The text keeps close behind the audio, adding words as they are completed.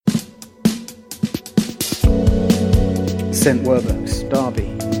St Werburgh's, Derby.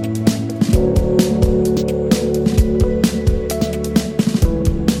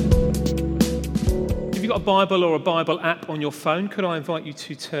 If you've got a Bible or a Bible app on your phone, could I invite you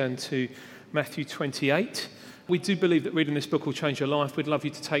to turn to Matthew 28? We do believe that reading this book will change your life. We'd love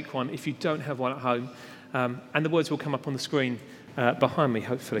you to take one if you don't have one at home. And the words will come up on the screen behind me,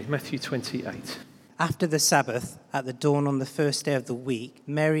 hopefully. Matthew 28. After the Sabbath, at the dawn on the first day of the week,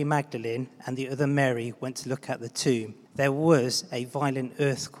 Mary Magdalene and the other Mary went to look at the tomb. There was a violent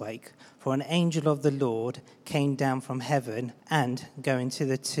earthquake, for an angel of the Lord came down from heaven and, going to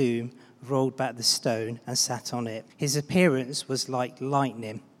the tomb, rolled back the stone and sat on it. His appearance was like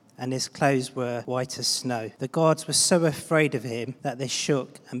lightning, and his clothes were white as snow. The guards were so afraid of him that they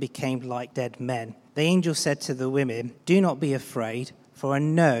shook and became like dead men. The angel said to the women, "Do not be afraid, for I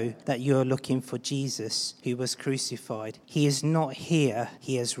know that you are looking for Jesus, who was crucified. He is not here,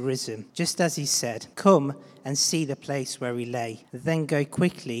 he has risen. Just as he said, come and see the place where he lay. Then go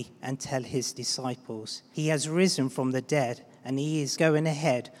quickly and tell his disciples. He has risen from the dead, and he is going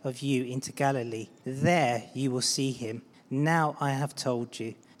ahead of you into Galilee. There you will see him. Now I have told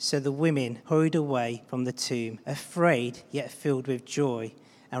you." So the women hurried away from the tomb, afraid yet filled with joy,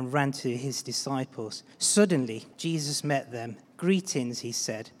 and ran to his disciples. Suddenly Jesus met them. "Greetings," he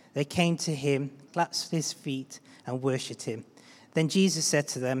said. They came to him, clasped his feet, and worshipped him. Then Jesus said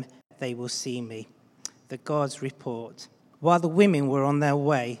to them, "They will see me." The guards report. While the women were on their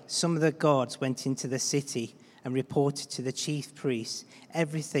way, some of the guards went into the city and reported to the chief priests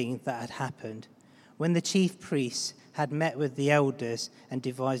everything that had happened. When the chief priests had met with the elders and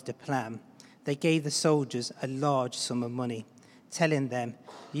devised a plan, they gave the soldiers a large sum of money, telling them,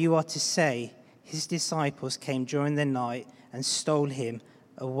 "You are to say, his disciples came during the night and stole him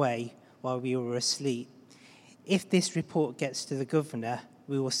away while we were asleep. If this report gets to the governor,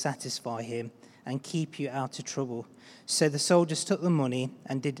 we will satisfy him and keep you out of trouble." So the soldiers took the money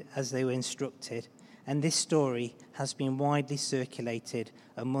and did as they were instructed. And this story has been widely circulated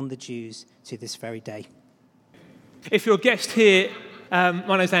among the Jews to this very day. If you're a guest here,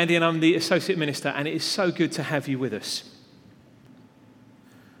 my name's Andy and I'm the Associate Minister, and it is so good to have you with us.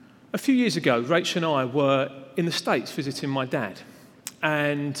 A few years ago, Rachel and I were in the States visiting my dad,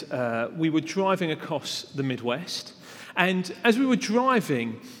 and we were driving across the Midwest, and as we were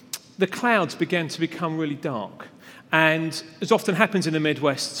driving, the clouds began to become really dark, and as often happens in the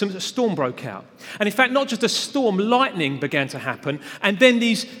Midwest, a storm broke out. And in fact, not just a storm, lightning began to happen, and then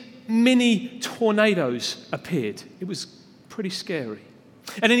these mini tornadoes appeared. It was pretty scary.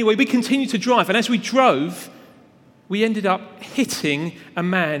 And anyway, we continued to drive, and as we drove, we ended up hitting a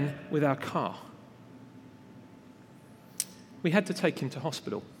man with our car. We had to take him to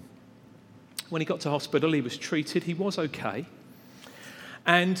hospital. When he got to hospital, he was treated. He was okay.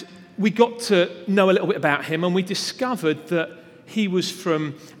 And we got to know a little bit about him, and we discovered that he was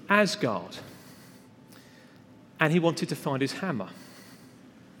from Asgard. And he wanted to find his hammer.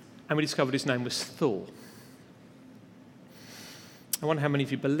 And we discovered his name was Thor. I wonder how many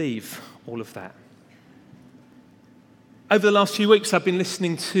of you believe all of that. Over the last few weeks, I've been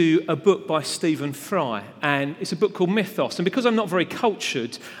listening to a book by Stephen Fry, and it's a book called Mythos. And because I'm not very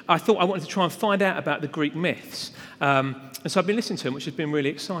cultured, I thought I wanted to try and find out about the Greek myths. And so I've been listening to them, which has been really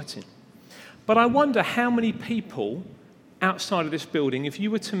exciting. But I wonder how many people outside of this building, if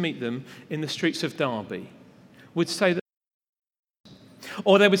you were to meet them in the streets of Derby, would say that,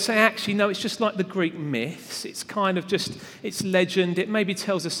 or they would say, actually, no, it's just like the Greek myths. It's kind of just, it's legend. It maybe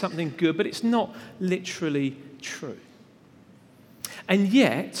tells us something good, but it's not literally true. And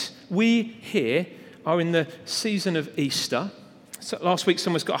yet, we here are in the season of Easter. So last week,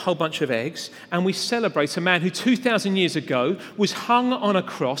 someone's got a whole bunch of eggs, and we celebrate a man who 2,000 years ago was hung on a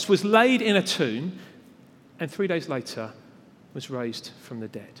cross, was laid in a tomb, and 3 days later was raised from the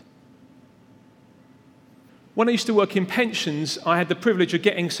dead. When I used to work in pensions, I had the privilege of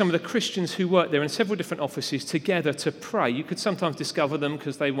getting some of the Christians who worked there in several different offices together to pray. You could sometimes discover them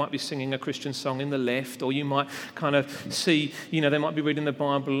because they might be singing a Christian song in the lift, or you might kind of see, they might be reading the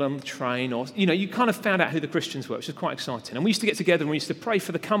Bible on the train, or, you kind of found out who the Christians were, which was quite exciting. And we used to get together and we used to pray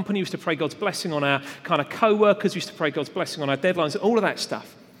for the company, we used to pray God's blessing on our kind of co-workers, we used to pray God's blessing on our deadlines, all of that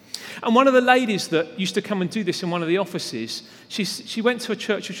stuff. And one of the ladies that used to come and do this in one of the offices, she went to a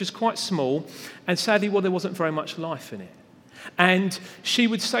church which was quite small, and sadly, there wasn't very much life in it. And she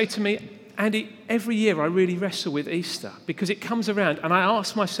would say to me, "Andy, every year I really wrestle with Easter because it comes around and I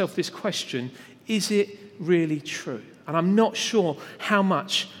ask myself this question, is it really true? And I'm not sure how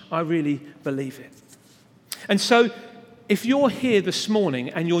much I really believe it." And so if you're here this morning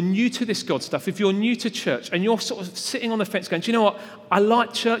and you're new to this God stuff, if you're new to church and you're sort of sitting on the fence going, do you know what? I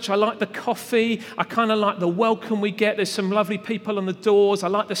like church. I like the coffee. I kind of like the welcome we get. There's some lovely people on the doors. I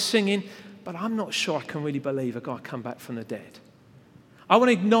like the singing. But I'm not sure I can really believe a guy come back from the dead. I want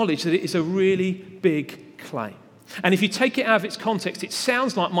to acknowledge that it is a really big claim. And if you take it out of its context, it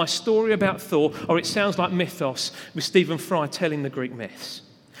sounds like my story about Thor, or it sounds like Mythos with Stephen Fry telling the Greek myths.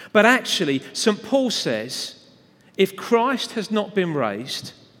 But actually, St. Paul says, if Christ has not been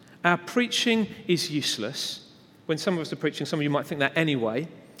raised, our preaching is useless. When some of us are preaching, some of you might think that anyway.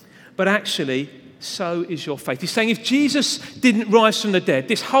 But actually, so is your faith. He's saying if Jesus didn't rise from the dead,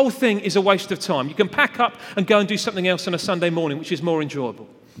 this whole thing is a waste of time. You can pack up and go and do something else on a Sunday morning, which is more enjoyable.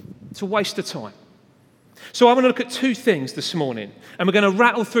 It's a waste of time. So I want to look at two things this morning, and we're going to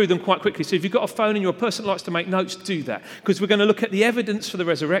rattle through them quite quickly. So if you've got a phone and you're a person that likes to make notes, do that. Because we're going to look at the evidence for the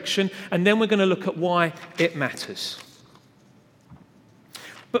resurrection, and then we're going to look at why it matters.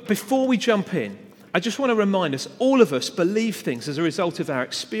 But before we jump in, I just want to remind us, all of us believe things as a result of our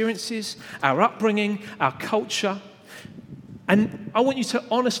experiences, our upbringing, our culture. And I want you to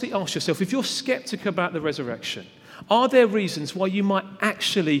honestly ask yourself, if you're skeptical about the resurrection, are there reasons why you might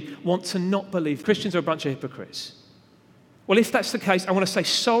actually want to not believe Christians are a bunch of hypocrites? Well, if that's the case, I want to say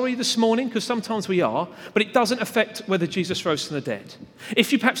sorry this morning, because sometimes we are, but it doesn't affect whether Jesus rose from the dead.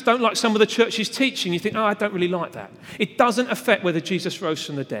 If you perhaps don't like some of the church's teaching, you think, oh, I don't really like that. It doesn't affect whether Jesus rose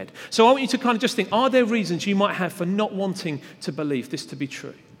from the dead. So I want you to kind of just think, are there reasons you might have for not wanting to believe this to be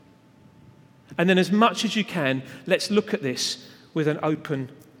true? And then as much as you can, let's look at this with an open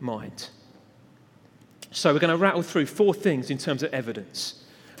mind. So we're going to rattle through 4 things in terms of evidence.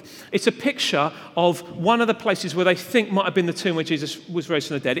 It's a picture of one of the places where they think might have been the tomb where Jesus was raised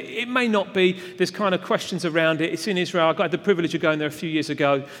from the dead. It may not be. There's kind of questions around it. It's in Israel. I got the privilege of going there a few years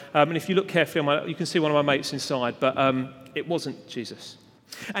ago. And if you look carefully, you can see one of my mates inside. But it wasn't Jesus.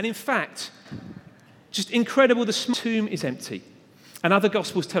 And in fact, just incredible, the tomb is empty. And other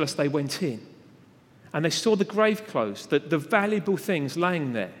Gospels tell us they went in. And they saw the grave clothes, the valuable things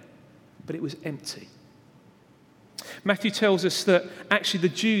laying there. But it was empty. Matthew tells us that actually the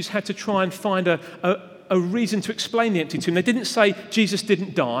Jews had to try and find a reason to explain the empty tomb. They didn't say Jesus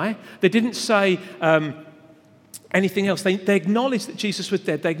didn't die. They didn't say anything else. They acknowledged that Jesus was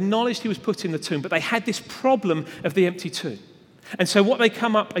dead. They acknowledged he was put in the tomb, but they had this problem of the empty tomb. And so what they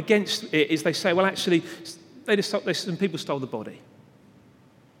come up against it is they say, well, actually, some people stole the body.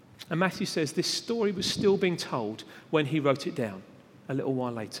 And Matthew says this story was still being told when he wrote it down a little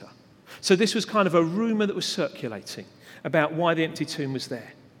while later. So this was kind of a rumor that was circulating about why the empty tomb was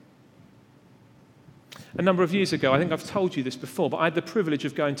there. A number of years ago, I think I've told you this before, but I had the privilege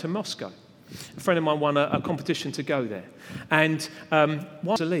of going to Moscow. A friend of mine won a competition to go there. And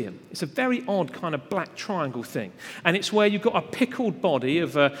mausoleum. It's a very odd kind of black triangle thing. And it's where you've got a pickled body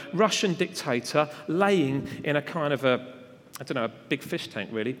of a Russian dictator laying in a kind of a big fish tank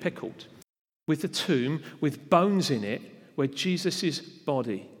really, pickled. With a tomb with bones in it where Jesus'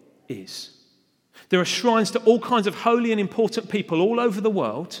 body is. There are shrines to all kinds of holy and important people all over the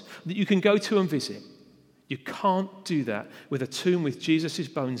world that you can go to and visit. You can't do that with a tomb with Jesus'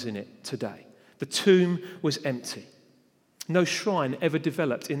 bones in it today. The tomb was empty. No shrine ever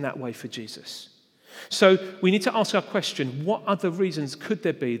developed in that way for Jesus. So we need to ask our question, what other reasons could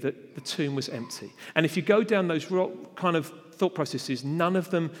there be that the tomb was empty? And if you go down those kind of thought processes, none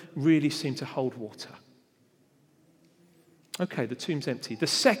of them really seem to hold water. Okay, the tomb's empty. The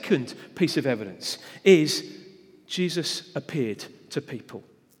second piece of evidence is Jesus appeared to people.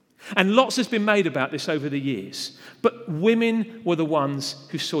 And lots has been made about this over the years, but women were the ones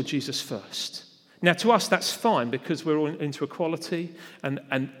who saw Jesus first. Now, to us, that's fine because we're all into equality,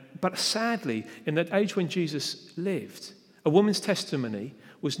 but sadly, in that age when Jesus lived, a woman's testimony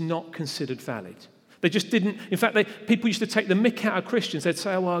was not considered valid. They just didn't. In fact, people used to take the mick out of Christians. They'd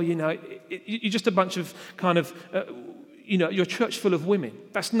say, oh, well, you're just a bunch of kind of... you're a church full of women.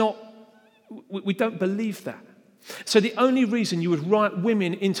 That's not, we don't believe that. So the only reason you would write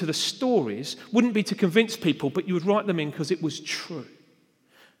women into the stories wouldn't be to convince people, but you would write them in because it was true.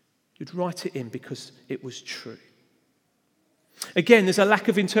 You'd write it in because it was true. Again, there's a lack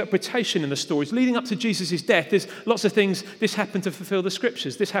of interpretation in the stories. Leading up to Jesus' death, there's lots of things, this happened to fulfill the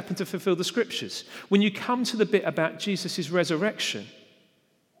scriptures, this happened to fulfill the scriptures. When you come to the bit about Jesus' resurrection,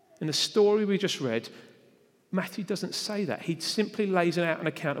 in the story we just read, Matthew doesn't say that. He simply lays out an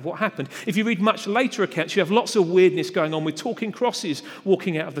account of what happened. If you read much later accounts, you have lots of weirdness going on with talking crosses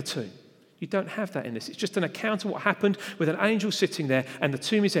walking out of the tomb. You don't have that in this. It's just an account of what happened with an angel sitting there and the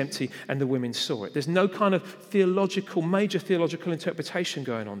tomb is empty and the women saw it. There's no kind of major theological interpretation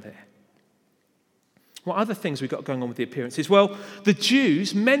going on there. What other things we've got going on with the appearances? Well, the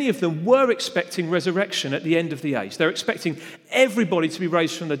Jews, many of them were expecting resurrection at the end of the age. They're expecting everybody to be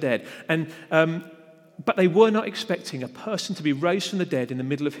raised from the dead. But they were not expecting a person to be raised from the dead in the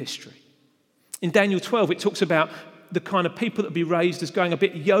middle of history. In Daniel 12, it talks about the kind of people that would be raised as going a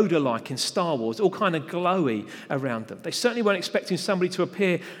bit Yoda-like in Star Wars, all kind of glowy around them. They certainly weren't expecting somebody to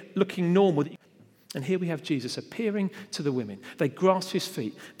appear looking normal. And here we have Jesus appearing to the women. They grasp his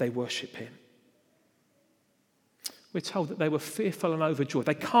feet, they worship him. We're told that they were fearful and overjoyed.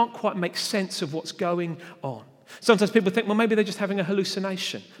 They can't quite make sense of what's going on. Sometimes people think, well, maybe they're just having a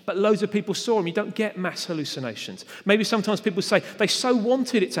hallucination. But loads of people saw him. You don't get mass hallucinations. Maybe sometimes people say they so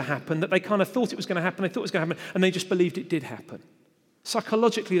wanted it to happen that they kind of thought it was going to happen, they thought it was going to happen, and they just believed it did happen.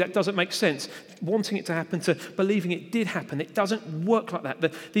 Psychologically, that doesn't make sense. Wanting it to happen to believing it did happen. It doesn't work like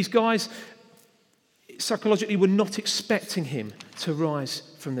that. These guys psychologically were not expecting him to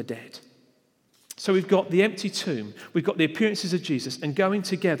rise from the dead. So we've got the empty tomb, we've got the appearances of Jesus, and going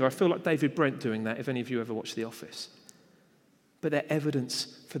together, I feel like David Brent doing that, if any of you ever watched The Office. But they're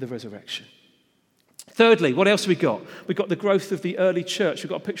evidence for the resurrection. Thirdly, what else have we got? We've got the growth of the early church. We've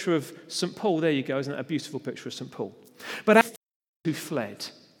got a picture of St. Paul. There you go, isn't that a beautiful picture of St. Paul? But who fled,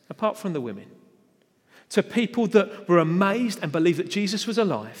 apart from the women, to people that were amazed and believed that Jesus was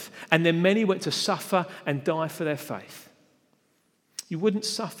alive, and then many went to suffer and die for their faith. You wouldn't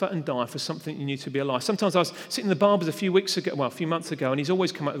suffer and die for something you knew to be a lie. Sometimes I was sitting in the barbers a few months ago, and he's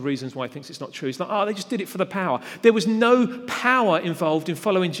always come up with reasons why he thinks it's not true. He's like, they just did it for the power. There was no power involved in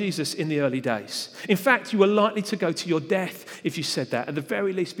following Jesus in the early days. In fact, you were likely to go to your death if you said that, at the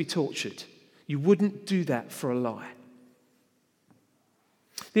very least be tortured. You wouldn't do that for a lie.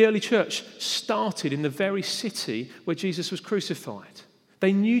 The early church started in the very city where Jesus was crucified.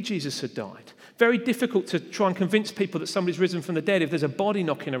 They knew Jesus had died. Very difficult to try and convince people that somebody's risen from the dead if there's a body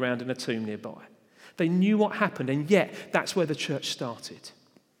knocking around in a tomb nearby. They knew what happened, and yet that's where the church started.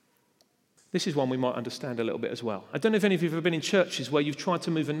 This is one we might understand a little bit as well. I don't know if any of you have ever been in churches where you've tried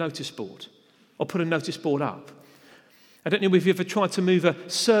to move a notice board or put a notice board up. I don't know if you've ever tried to move a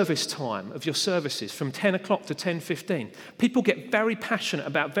service time of your services from 10 o'clock to 10:15. People get very passionate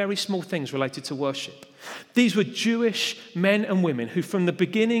about very small things related to worship. These were Jewish men and women who, from the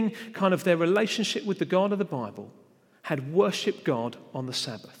beginning, kind of their relationship with the God of the Bible, had worshipped God on the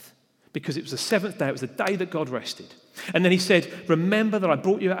Sabbath. Because it was the seventh day, it was the day that God rested. And then he said, remember that I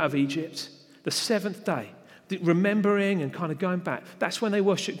brought you out of Egypt, the seventh day. Remembering and kind of going back, that's when they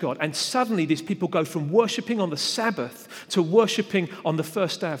worship God. And suddenly these people go from worshipping on the Sabbath to worshipping on the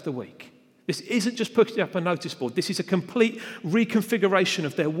first day of the week. This isn't just putting up a notice board. This is a complete reconfiguration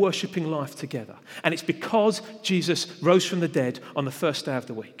of their worshipping life together. And it's because Jesus rose from the dead on the first day of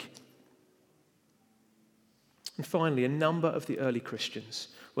the week. And finally, a number of the early Christians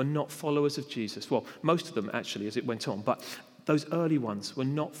were not followers of Jesus. Well, most of them actually as it went on, but those early ones were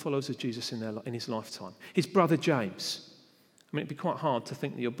not followers of Jesus in his lifetime. His brother James. I mean, it'd be quite hard to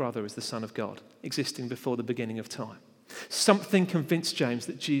think that your brother is the Son of God, existing before the beginning of time. Something convinced James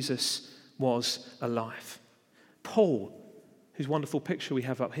that Jesus was alive. Paul, whose wonderful picture we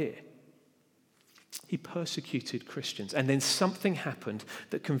have up here, he persecuted Christians. And then something happened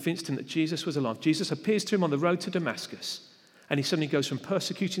that convinced him that Jesus was alive. Jesus appears to him on the road to Damascus, and he suddenly goes from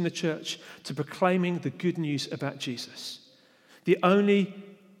persecuting the church to proclaiming the good news about Jesus. The only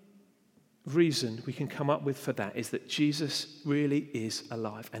reason we can come up with for that is that Jesus really is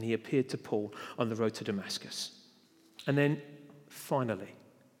alive, and he appeared to Paul on the road to Damascus. And then finally,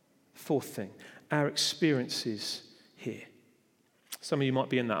 fourth thing, our experiences here. Some of you might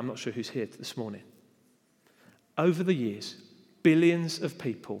be in that. I'm not sure who's here this morning. Over the years, billions of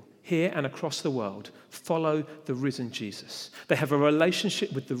people here and across the world follow the risen Jesus. They have a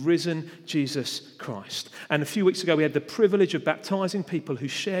relationship with the risen Jesus Christ. And a few weeks ago, we had the privilege of baptizing people who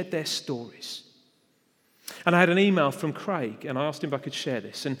shared their stories. And I had an email from Craig, and I asked him if I could share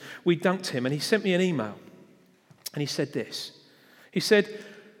this. And we dunked him, and he sent me an email. And he said this. He said,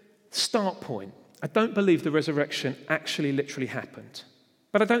 start point, I don't believe the resurrection actually literally happened.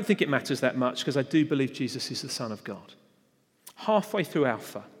 But I don't think it matters that much because I do believe Jesus is the Son of God. Halfway through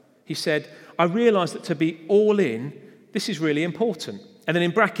Alpha, he said, I realize that to be all in, this is really important. And then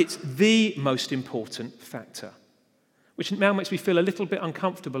in brackets, the most important factor, which now makes me feel a little bit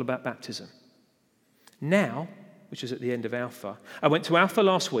uncomfortable about baptism. Now, which is at the end of Alpha, I went to Alpha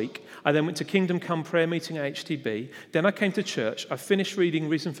last week. I then went to Kingdom Come prayer meeting at HTB. Then I came to church. I finished reading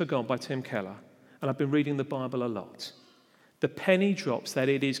Risen for God by Tim Keller. And I've been reading the Bible a lot. The penny drops that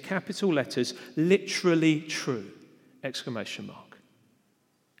it is, capital letters, literally true, exclamation mark.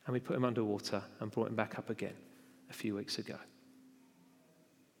 And we put him underwater and brought him back up again a few weeks ago.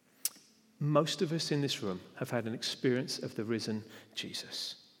 most of us in this room have had an experience of the risen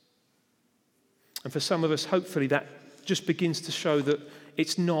Jesus. And for some of us, hopefully, that just begins to show that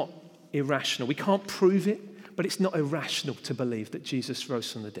it's not irrational. We can't prove it, but it's not irrational to believe that Jesus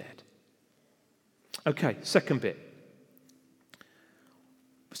rose from the dead. Okay, second bit.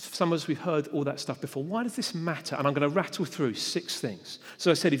 Some of us, we've heard all that stuff before. Why does this matter? And I'm going to rattle through 6 things.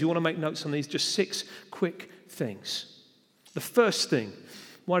 So I said, if you want to make notes on these, just 6 quick things. The first thing,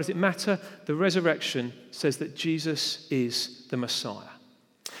 why does it matter? The resurrection says that Jesus is the Messiah.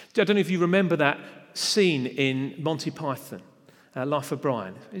 I don't know if you remember that scene in Monty Python, Life of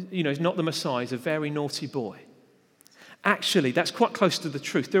Brian. You know, he's not the Messiah, he's a very naughty boy. Actually, that's quite close to the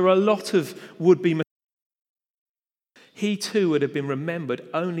truth. There are a lot of would-be Messiahs. He too would have been remembered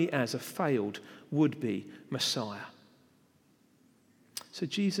only as a failed would-be Messiah. So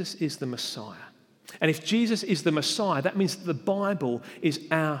Jesus is the Messiah. And if Jesus is the Messiah, that means that the Bible is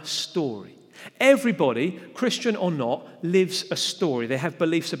our story. Everybody, Christian or not, lives a story. They have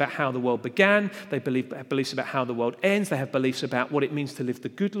beliefs about how the world began. They have beliefs about how the world ends. They have beliefs about what it means to live the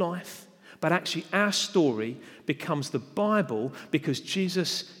good life. But actually, our story becomes the Bible because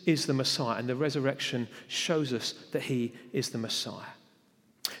Jesus is the Messiah, and the resurrection shows us that he is the Messiah.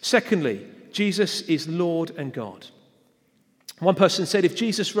 Secondly, Jesus is Lord and God. One person said, if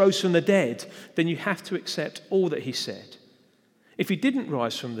Jesus rose from the dead, then you have to accept all that he said. If he didn't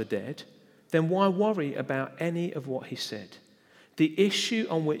rise from the dead, then why worry about any of what he said? The issue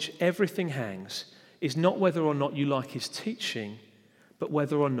on which everything hangs is not whether or not you like his teaching, but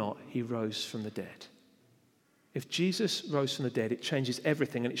whether or not he rose from the dead. If Jesus rose from the dead, it changes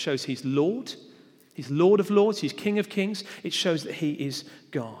everything, and it shows he's Lord of Lords, he's King of Kings. It shows that he is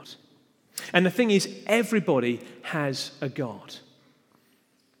God. And the thing is, everybody has a God.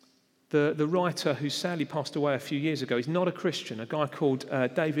 The writer who sadly passed away a few years ago is not a Christian. A guy called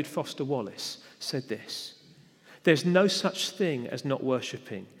David Foster Wallace said this: there's no such thing as not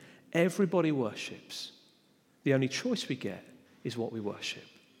worshipping. Everybody worships. The only choice we get is what we worship.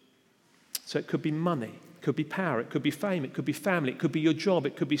 So it could be money, it could be power, it could be fame, it could be family, it could be your job,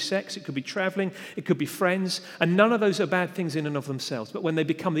 it could be sex, it could be traveling, it could be friends. And none of those are bad things in and of themselves. But when they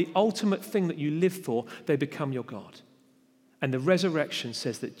become the ultimate thing that you live for, they become your God. And the resurrection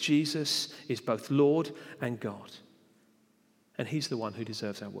says that Jesus is both Lord and God. And he's the one who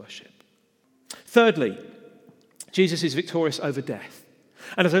deserves our worship. Thirdly, Jesus is victorious over death.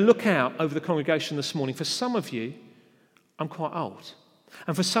 And as I look out over the congregation this morning, for some of you, I'm quite old.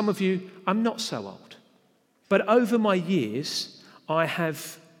 And for some of you, I'm not so old. But over my years, I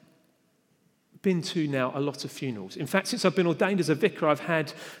have been to now a lot of funerals. In fact, since I've been ordained as a vicar, I've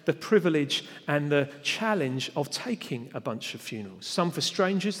had the privilege and the challenge of taking a bunch of funerals. Some for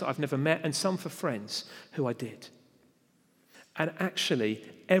strangers that I've never met, and some for friends who I did. And actually,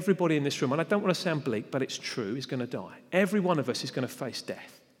 everybody in this room, and I don't want to sound bleak, but it's true, is going to die. Every one of us is going to face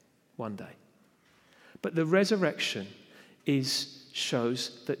death one day. But the resurrection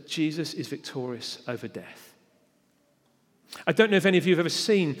shows that Jesus is victorious over death. I don't know if any of you have ever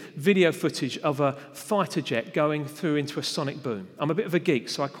seen video footage of a fighter jet going through into a sonic boom. I'm a bit of a geek,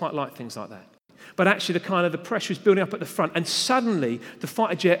 so I quite like things like that. But actually, the pressure is building up at the front, and suddenly the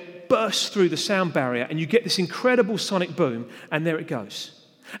fighter jet bursts through the sound barrier, and you get this incredible sonic boom, and there it goes.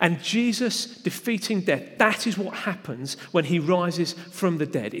 And Jesus defeating death, that is what happens when he rises from the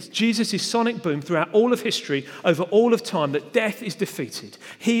dead. It's Jesus' sonic boom throughout all of history, over all of time, that death is defeated.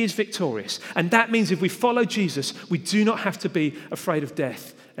 He is victorious. And that means if we follow Jesus, we do not have to be afraid of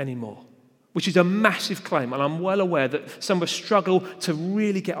death anymore, which is a massive claim. And I'm well aware that some of us struggle to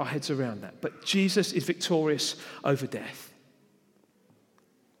really get our heads around that. But Jesus is victorious over death.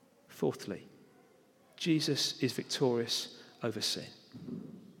 Fourthly, Jesus is victorious over sin.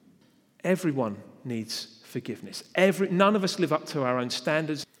 Everyone needs forgiveness. None of us live up to our own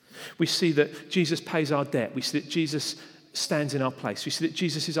standards. We see that Jesus pays our debt. We see that Jesus stands in our place. We see that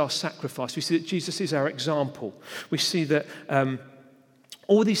Jesus is our sacrifice. We see that Jesus is our example. We see that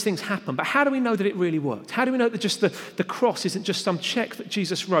all these things happen. But how do we know that it really worked? How do we know that just the cross isn't just some check that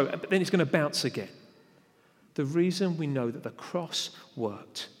Jesus wrote, but then it's going to bounce again? The reason we know that the cross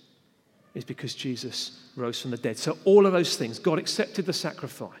worked is because Jesus rose from the dead. So all of those things, God accepted the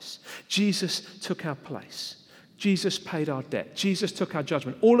sacrifice. Jesus took our place. Jesus paid our debt. Jesus took our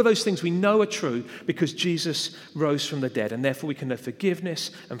judgment. All of those things we know are true because Jesus rose from the dead, and therefore we can know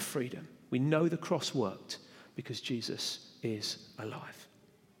forgiveness and freedom. We know the cross worked because Jesus is alive.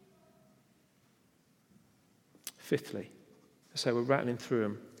 Fifthly, so we're rattling through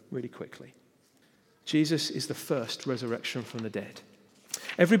them really quickly. Jesus is the first resurrection from the dead.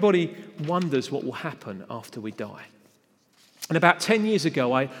 Everybody wonders what will happen after we die. And about 10 years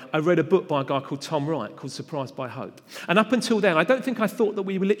ago, I read a book by a guy called Tom Wright called Surprised by Hope. And up until then, I don't think I thought that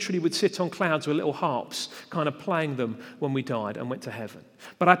we literally would sit on clouds with little harps, kind of playing them when we died and went to heaven.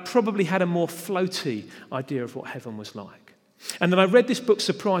 But I probably had a more floaty idea of what heaven was like. And then I read this book,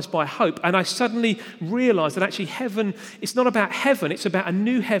 Surprised by Hope, and I suddenly realized that actually heaven, it's not about heaven, it's about a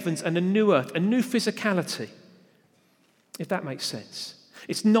new heavens and a new earth, a new physicality, if that makes sense.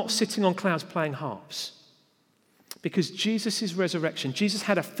 It's not sitting on clouds playing harps. Because Jesus' resurrection, Jesus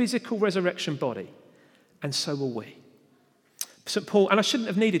had a physical resurrection body, and so will we. St. Paul, and I shouldn't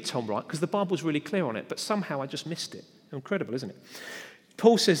have needed Tom Wright because the Bible's really clear on it, but somehow I just missed it. Incredible, isn't it?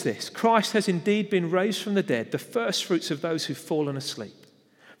 Paul says this, Christ has indeed been raised from the dead, the first fruits of those who've fallen asleep.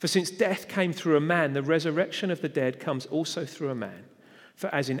 For since death came through a man, the resurrection of the dead comes also through a man.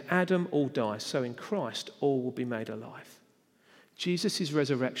 For as in Adam all die, so in Christ all will be made alive. Jesus'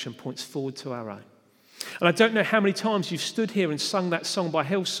 resurrection points forward to our own. And I don't know how many times you've stood here and sung that song by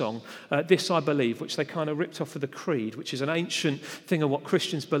Hillsong, This I Believe, which they kind of ripped off of the Creed, which is an ancient thing of what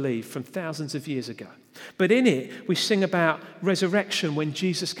Christians believe from thousands of years ago. But in it, we sing about resurrection when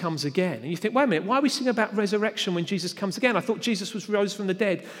Jesus comes again. And you think, wait a minute, why are we singing about resurrection when Jesus comes again? I thought Jesus was rose from the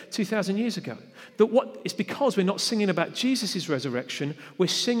dead 2,000 years ago. It's because we're not singing about Jesus' resurrection, we're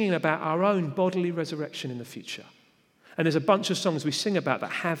singing about our own bodily resurrection in the future. And there's a bunch of songs we sing about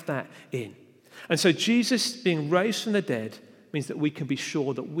that have that in. And so Jesus being raised from the dead means that we can be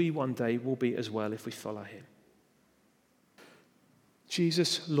sure that we one day will be as well if we follow him.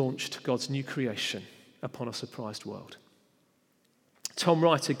 Jesus launched God's new creation upon a surprised world. Tom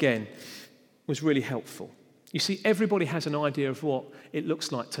Wright, again, was really helpful. You see, everybody has an idea of what it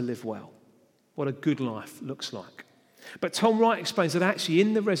looks like to live well, what a good life looks like. But Tom Wright explains that actually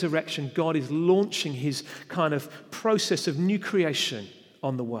in the resurrection, God is launching his kind of process of new creation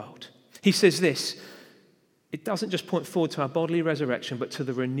on the world. He says this, it doesn't just point forward to our bodily resurrection, but to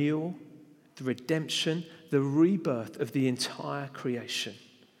the renewal, the redemption, the rebirth of the entire creation.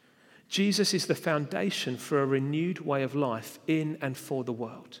 Jesus is the foundation for a renewed way of life in and for the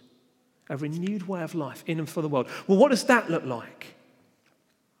world. A renewed way of life in and for the world. Well, what does that look like?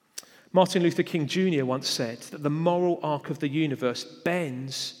 Martin Luther King Jr. once said that the moral arc of the universe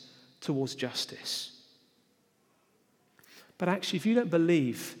bends towards justice. But actually, if you don't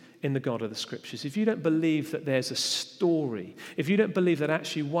believe in the God of the Scriptures, if you don't believe that there's a story, if you don't believe that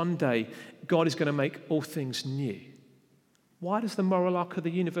actually one day God is going to make all things new, why does the moral arc of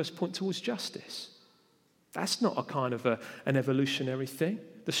the universe point towards justice? That's not a kind of an evolutionary thing.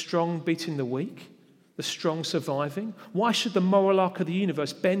 The strong beating the weak, the strong surviving. Why should the moral arc of the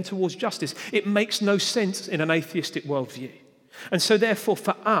universe bend towards justice? It makes no sense in an atheistic worldview. And so therefore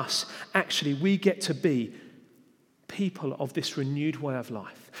for us, actually, we get to be people of this renewed way of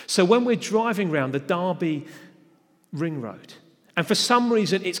life. So when we're driving around the Derby Ring Road, and for some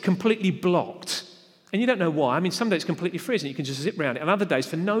reason it's completely blocked, and you don't know why. I mean, some days it's completely free, and you can just zip around it, and other days,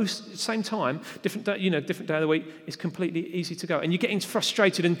 for no same time, different day of the week, it's completely easy to go. And you're getting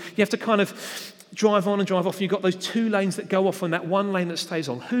frustrated, and you have to kind of drive on and drive off, and you've got those two lanes that go off and that one lane that stays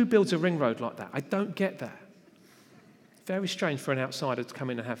on. Who builds a ring road like that? I don't get that. Very strange for an outsider to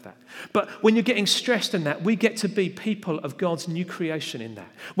come in and have that. But when you're getting stressed in that, we get to be people of God's new creation in that.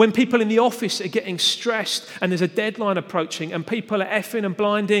 When people in the office are getting stressed and there's a deadline approaching and people are effing and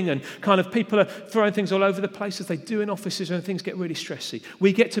blinding and kind of people are throwing things all over the place as they do in offices and things get really stressy,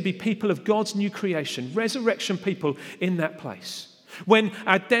 we get to be people of God's new creation, resurrection people in that place. When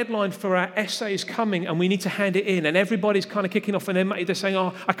our deadline for our essay is coming and we need to hand it in and everybody's kind of kicking off and they're saying,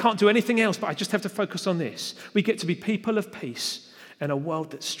 oh, I can't do anything else, but I just have to focus on this. We get to be people of peace in a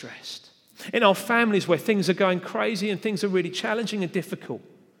world that's stressed. In our families where things are going crazy and things are really challenging and difficult.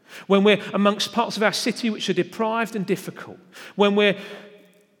 When we're amongst parts of our city which are deprived and difficult. When we're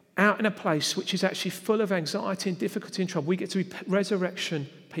out in a place which is actually full of anxiety and difficulty and trouble, we get to be resurrection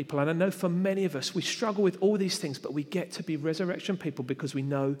people. And I know for many of us, we struggle with all these things, but we get to be resurrection people because we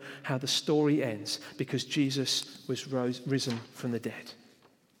know how the story ends, because Jesus was risen from the dead.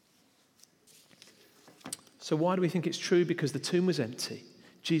 So why do we think it's true? Because the tomb was empty.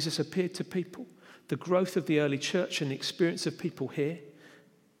 Jesus appeared to people. The growth of the early church and the experience of people here.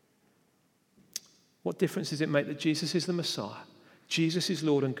 What difference does it make that Jesus is the Messiah? Jesus is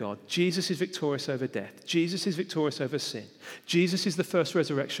Lord and God. Jesus is victorious over death. Jesus is victorious over sin. Jesus is the first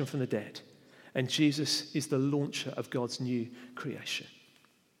resurrection from the dead. And Jesus is the launcher of God's new creation.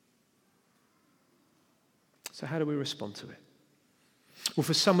 So how do we respond to it? Well,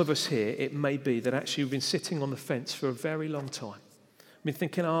 for some of us here, it may be that actually we've been sitting on the fence for a very long time. We've been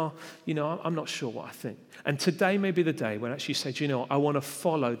thinking, I'm not sure what I think. And today may be the day when actually you say, I want to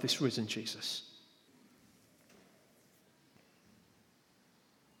follow this risen Jesus.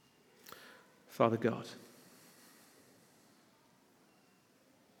 Father God,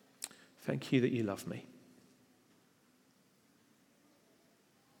 thank you that you love me.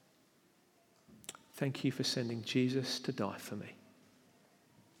 Thank you for sending Jesus to die for me.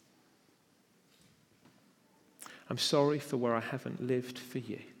 I'm sorry for where I haven't lived for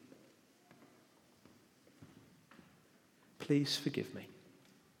you. Please forgive me.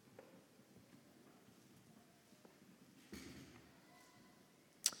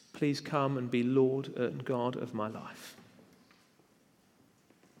 Please come and be Lord and God of my life.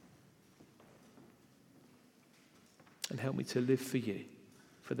 And help me to live for you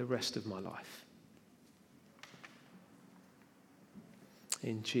for the rest of my life.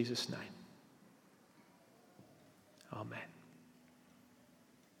 In Jesus' name. Amen.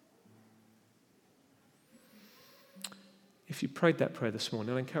 If you prayed that prayer this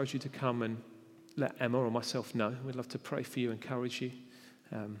morning, I encourage you to come and let Emma or myself know. We'd love to pray for you, encourage you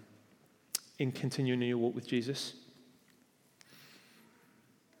in continuing your walk with Jesus.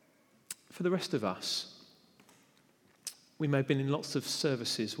 For the rest of us, we may have been in lots of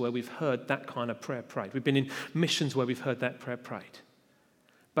services where we've heard that kind of prayer prayed. We've been in missions where we've heard that prayer prayed.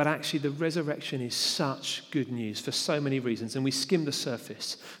 But actually, the resurrection is such good news for so many reasons, and we skimmed the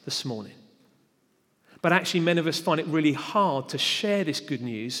surface this morning. But actually, many of us find it really hard to share this good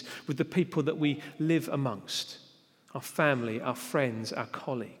news with the people that we live amongst, our family, our friends, our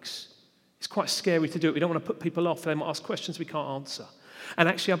colleagues. It's quite scary to do it. We don't want to put people off. They might ask questions we can't answer. And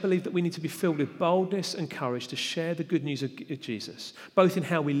actually, I believe that we need to be filled with boldness and courage to share the good news of Jesus, both in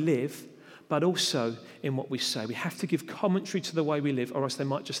how we live, but also in what we say. We have to give commentary to the way we live, or else they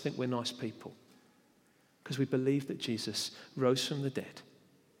might just think we're nice people, because we believe that Jesus rose from the dead.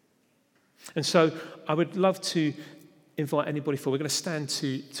 And so I would love to invite anybody forward. We're going to stand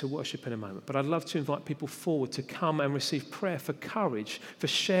to worship in a moment, but I'd love to invite people forward to come and receive prayer for courage, for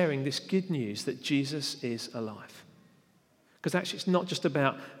sharing this good news that Jesus is alive. Because actually it's not just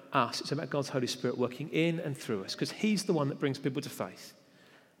about us, it's about God's Holy Spirit working in and through us, because he's the one that brings people to faith.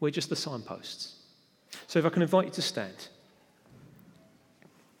 We're just the signposts. So if I can invite you to stand.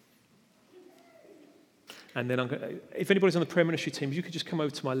 And then if anybody's on the prayer ministry team, if you could just come over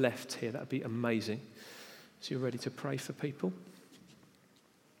to my left here, that would be amazing. So you're ready to pray for people.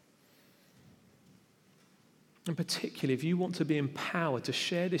 And particularly, if you want to be empowered to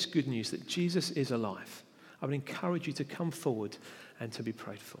share this good news that Jesus is alive, I would encourage you to come forward and to be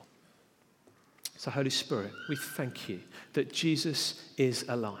prayed for. So Holy Spirit, we thank you that Jesus is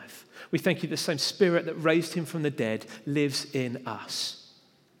alive. We thank you the same Spirit that raised him from the dead lives in us.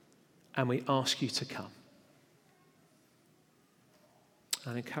 And we ask you to come.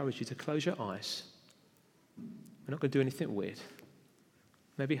 I encourage you to close your eyes. We're not going to do anything weird.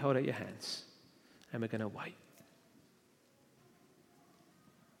 Maybe hold out your hands, and we're going to wait.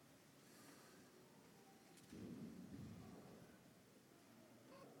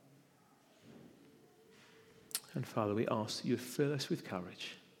 And Father, we ask that you'd fill us with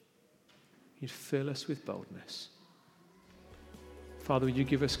courage. You'd fill us with boldness. Father, would you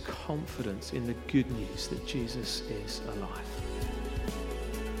give us confidence in the good news that Jesus is alive?